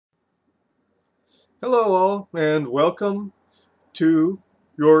Hello all, and welcome to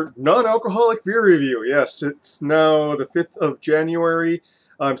your non-alcoholic beer review. Yes, it's now the 5th of January.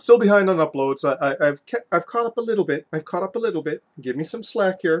 I'm still behind on uploads. I've caught up a little bit. Give me some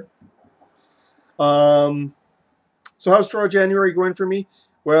slack here. Um, so how's Straw January going for me?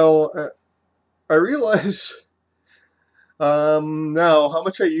 Well, I realize now how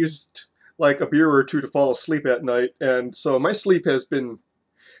much I used like a beer or two to fall asleep at night, and so my sleep has been.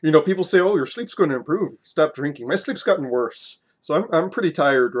 People say, "Oh, your sleep's going to improve. Stop drinking." My sleep's gotten worse, so I'm pretty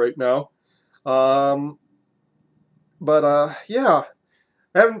tired right now. Um, but yeah,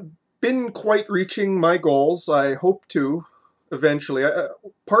 I haven't been quite reaching my goals. I hope to eventually.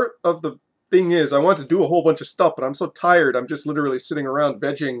 Part of the thing is I want to do a whole bunch of stuff, but I'm so tired. I'm just literally sitting around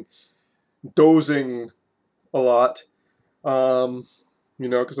vegging, dozing a lot. Um,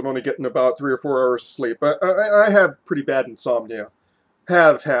 because I'm only getting about 3 or 4 hours of sleep. I have pretty bad insomnia.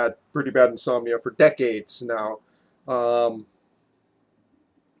 Have had pretty bad insomnia for decades now. Um,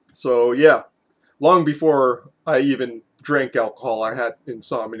 so yeah, long before I even drank alcohol, I had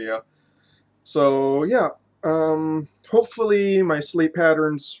insomnia. So yeah, hopefully my sleep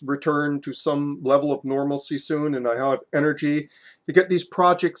patterns return to some level of normalcy soon, and I have energy to get these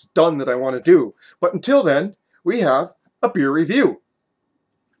projects done that I want to do. But until then, we have a beer review.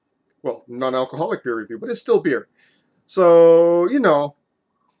 Well, non-alcoholic beer review, but it's still beer. So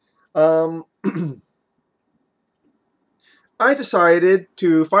um, I decided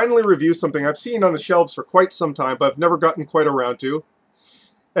to finally review something I've seen on the shelves for quite some time, but I've never gotten quite around to.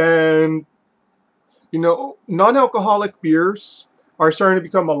 And, non-alcoholic beers are starting to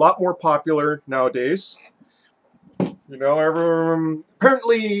become a lot more popular nowadays.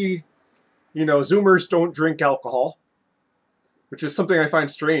 Apparently, Zoomers don't drink alcohol, which is something I find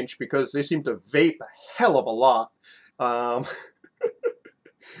strange because they seem to vape a hell of a lot. Um,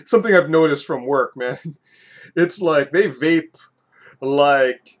 something I've noticed from work, man. It's like they vape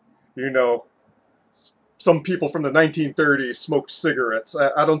like, you know, some people from the 1930s smoked cigarettes.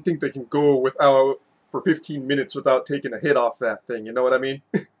 I don't think they can go without for 15 minutes without taking a hit off that thing. You know what I mean?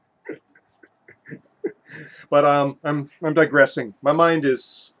 But I'm digressing. My mind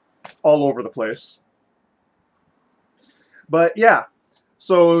is all over the place. But yeah,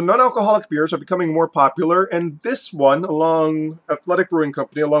 so non-alcoholic beers are becoming more popular, and this one, along Athletic Brewing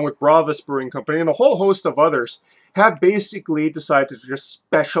Company, along with Bravus Brewing Company, and a whole host of others, have basically decided to just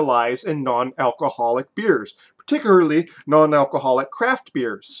specialize in non-alcoholic beers, particularly non-alcoholic craft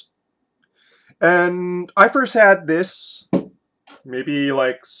beers. And I first had this maybe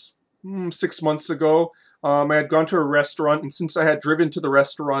like 6 months ago. I had gone to a restaurant, and since I had driven to the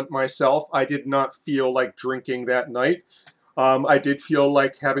restaurant myself, I did not feel like drinking that night. I did feel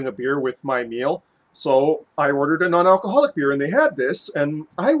like having a beer with my meal, so I ordered a non-alcoholic beer, and they had this, and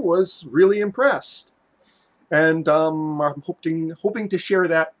I was really impressed. And I'm hoping to share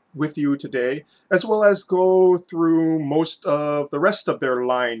that with you today, as well as go through most of the rest of their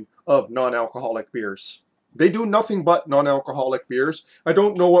line of non-alcoholic beers. They do nothing but non-alcoholic beers. I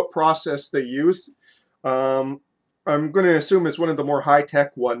don't know what process they use. Um, I'm going to assume it's one of the more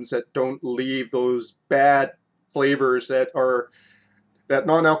high-tech ones that don't leave those bad flavors that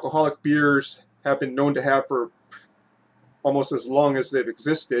non-alcoholic beers have been known to have for almost as long as they've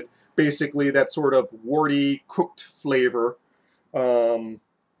existed. Basically, that sort of warty, cooked flavor that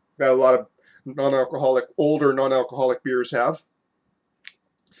a lot of older non-alcoholic beers have.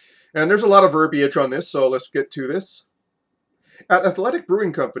 And there's a lot of verbiage on this, so let's get to this. At Athletic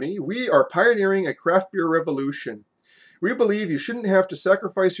Brewing Company, we are pioneering a craft beer revolution. We believe you shouldn't have to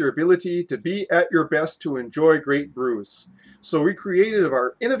sacrifice your ability to be at your best to enjoy great brews. So we created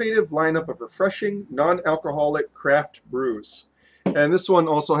our innovative lineup of refreshing, non-alcoholic craft brews. And this one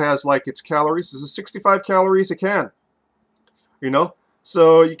also has like its calories. This is 65 calories a can.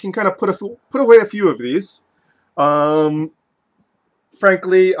 So you can kind of put away a few of these. Frankly,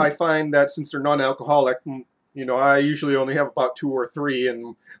 I find that since they're non-alcoholic, I usually only have about 2 or 3,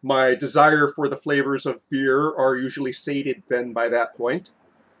 and my desire for the flavors of beer are usually sated then by that point.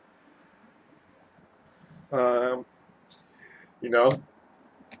 Um, you know,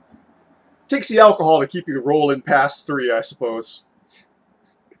 takes the alcohol to keep you rolling past 3, I suppose.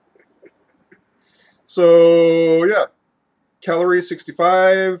 So yeah, calories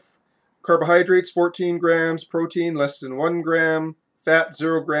 65, carbohydrates 14 grams, protein less than 1 gram, fat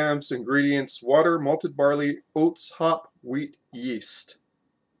 0 grams, ingredients water, malted barley, oats, hop, wheat, yeast.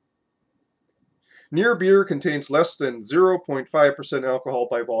 Near beer contains less than 0.5% alcohol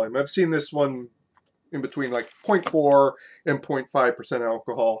by volume. I've seen this one in between like 0.4 and 0.5%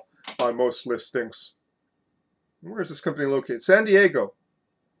 alcohol on most listings. Where is this company located? San Diego.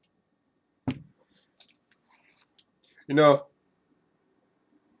 You know,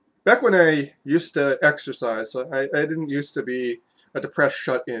 back when I used to exercise, I didn't used to be a depressed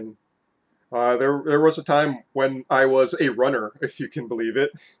shut-in. There was a time when I was a runner, if you can believe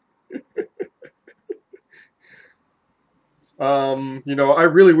it. I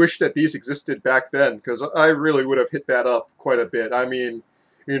really wish that these existed back then because I really would have hit that up quite a bit. I mean,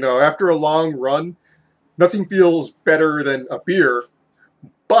 after a long run, nothing feels better than a beer.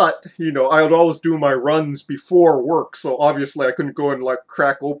 But, I would always do my runs before work, so obviously I couldn't go and like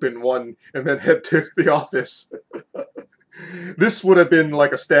crack open one and then head to the office. This would have been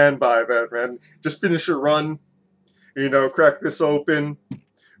like a standby then, man. Just finish your run, crack this open,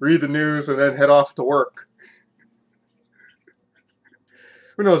 read the news, and then head off to work.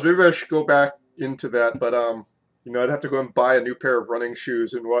 Who knows? Maybe I should go back into that, but I'd have to go and buy a new pair of running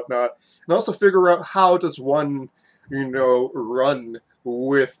shoes and whatnot, and also figure out how does one, run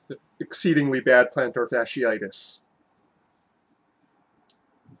with exceedingly bad plantar fasciitis.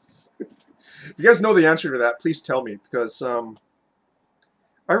 If you guys know the answer to that, please tell me because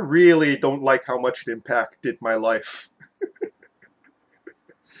I really don't like how much it impacted my life.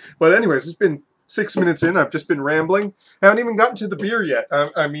 But anyways, it's been 6 minutes in. I've just been rambling. I haven't even gotten to the beer yet.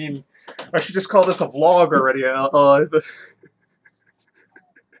 I mean, I should just call this a vlog already.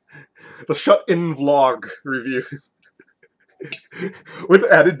 The shut-in vlog review with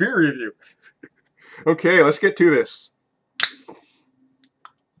added beer review. Okay, let's get to this.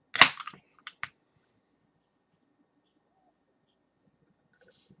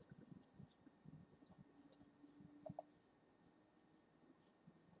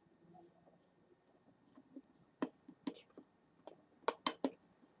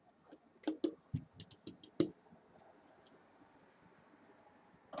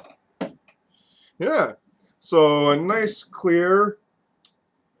 Yeah, so a nice clear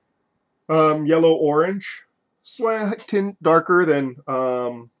yellow-orange, slight tint darker than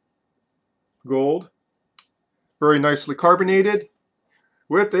gold. Very nicely carbonated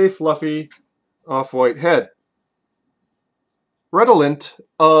with a fluffy off-white head. Redolent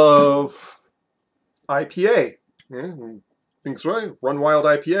of IPA. Yeah, thinks right. Run Wild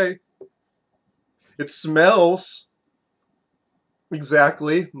IPA. It smells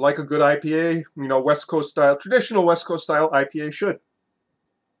exactly like a good IPA, West Coast style, traditional West Coast style IPA should.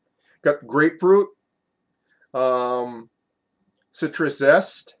 Got grapefruit, citrus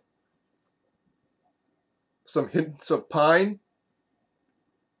zest, some hints of pine.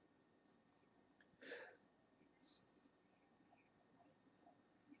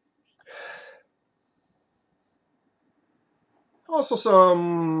 Also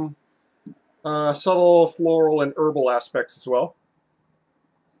some subtle floral and herbal aspects as well.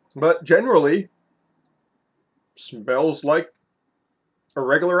 But generally, smells like a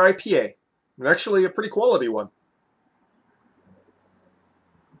regular IPA. And actually a pretty quality one.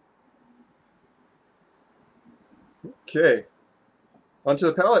 Okay. Onto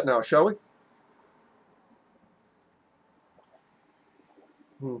the palate now, shall we?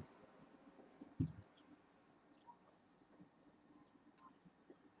 Hmm.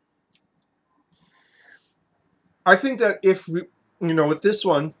 I think that if we, with this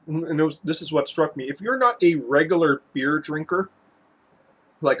one, and this is what struck me, if you're not a regular beer drinker,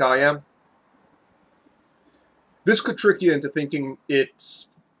 like I am, this could trick you into thinking it's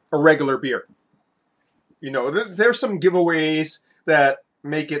a regular beer. There's some giveaways that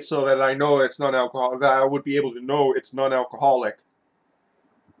make it so that I know it's non-alcoholic, that I would be able to know it's non-alcoholic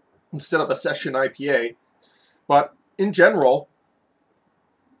instead of a session IPA. But in general,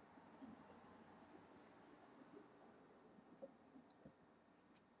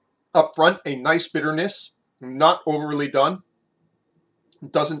 up front, a nice bitterness, not overly done.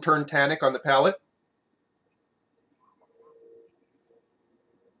 It doesn't turn tannic on the palate.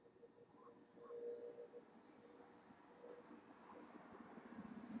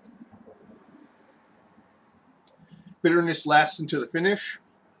 Bitterness lasts into the finish.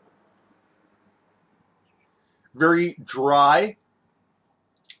 Very dry.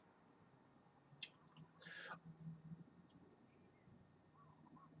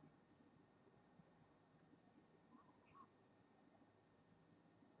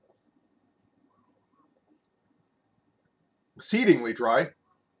 Exceedingly dry.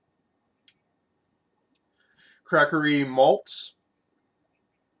 Crackery malts.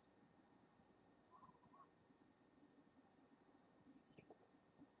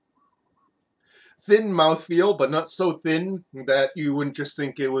 Thin mouthfeel, but not so thin that you wouldn't just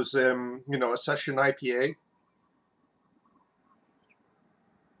think it was, a session IPA.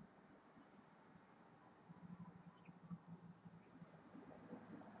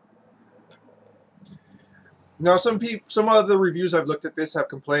 Now, some of the reviews I've looked at this have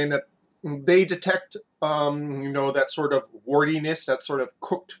complained that they detect, you know, that sort of wartiness, that sort of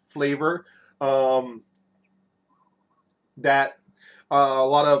cooked flavor that a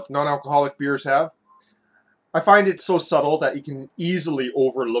lot of non-alcoholic beers have. I find it so subtle that you can easily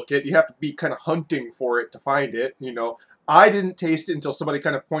overlook it. You have to be kind of hunting for it to find it. You know, I didn't taste it until somebody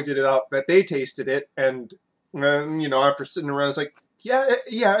kind of pointed it out that they tasted it, and you know, after sitting around, it's like, yeah,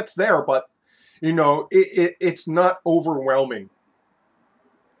 yeah, it's there, but you know, it's not overwhelming.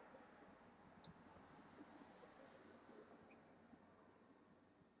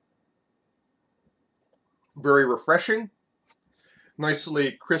 Very refreshing,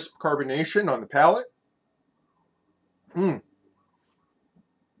 nicely crisp carbonation on the palate. Mm,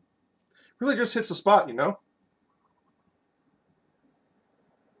 really just hits the spot, you know.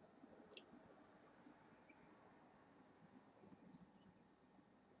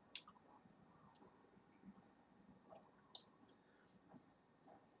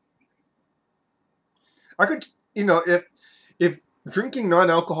 I could, you know, if drinking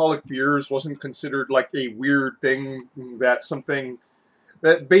non-alcoholic beers wasn't considered like a weird thing, that something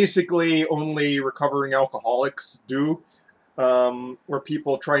that basically only recovering alcoholics do, or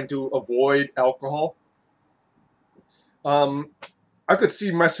people trying to avoid alcohol, um, I could see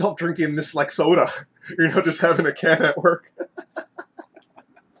myself drinking this like soda, you know, just having a can at work.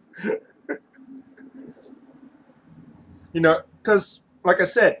 You know, because like I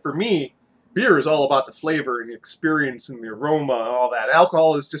said, for me, beer is all about the flavor and the experience and the aroma and all that.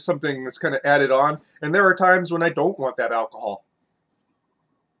 Alcohol is just something that's kind of added on, and there are times when I don't want that alcohol.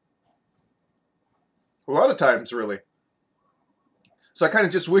 A lot of times, really. So I kind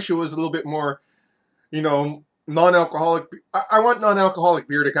of just wish it was a little bit more, you know, non-alcoholic. I want non-alcoholic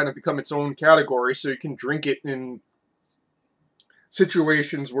beer to kind of become its own category, so you can drink it in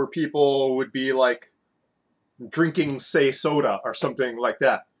situations where people would be like drinking, say, soda or something like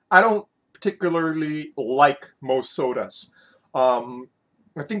that. I don't particularly like most sodas. I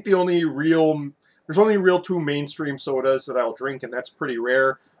think there's only real two mainstream sodas that I'll drink, and that's pretty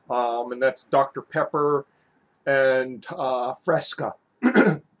rare. And that's Dr. Pepper and Fresca.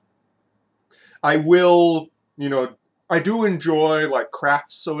 I will, you know, I do enjoy like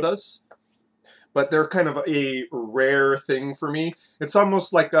craft sodas, but they're kind of a rare thing for me. It's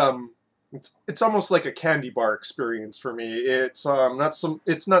almost like a candy bar experience for me. It's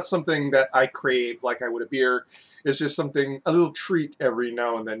not something that I crave like I would a beer. It's just something a little treat every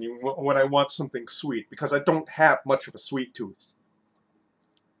now and then when I want something sweet because I don't have much of a sweet tooth.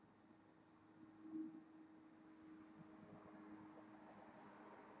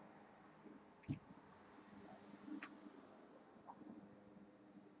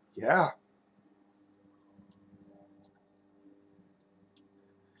 Yeah.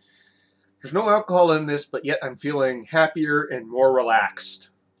 There's no alcohol in this, but yet I'm feeling happier and more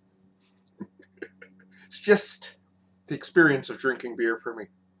relaxed. It's just the experience of drinking beer for me.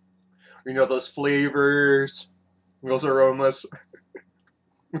 You know, those flavors, those aromas.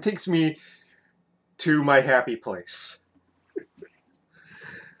 It takes me to my happy place.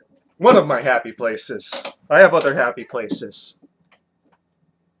 One of my happy places. I have other happy places.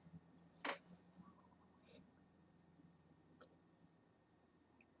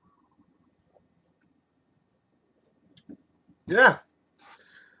 Yeah.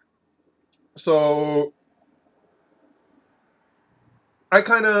 So I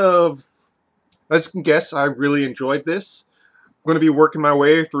kind of, as you can guess, I really enjoyed this. I'm going to be working my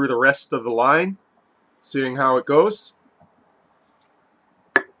way through the rest of the line, seeing how it goes.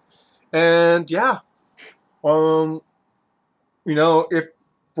 And yeah, um, you know, if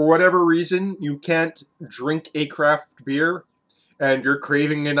for whatever reason you can't drink a craft beer and you're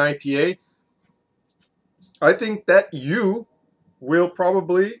craving an IPA, I think that you will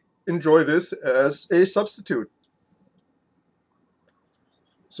probably enjoy this as a substitute.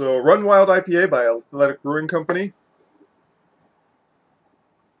 So, Run Wild IPA by Athletic Brewing Company.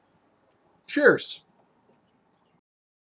 Cheers.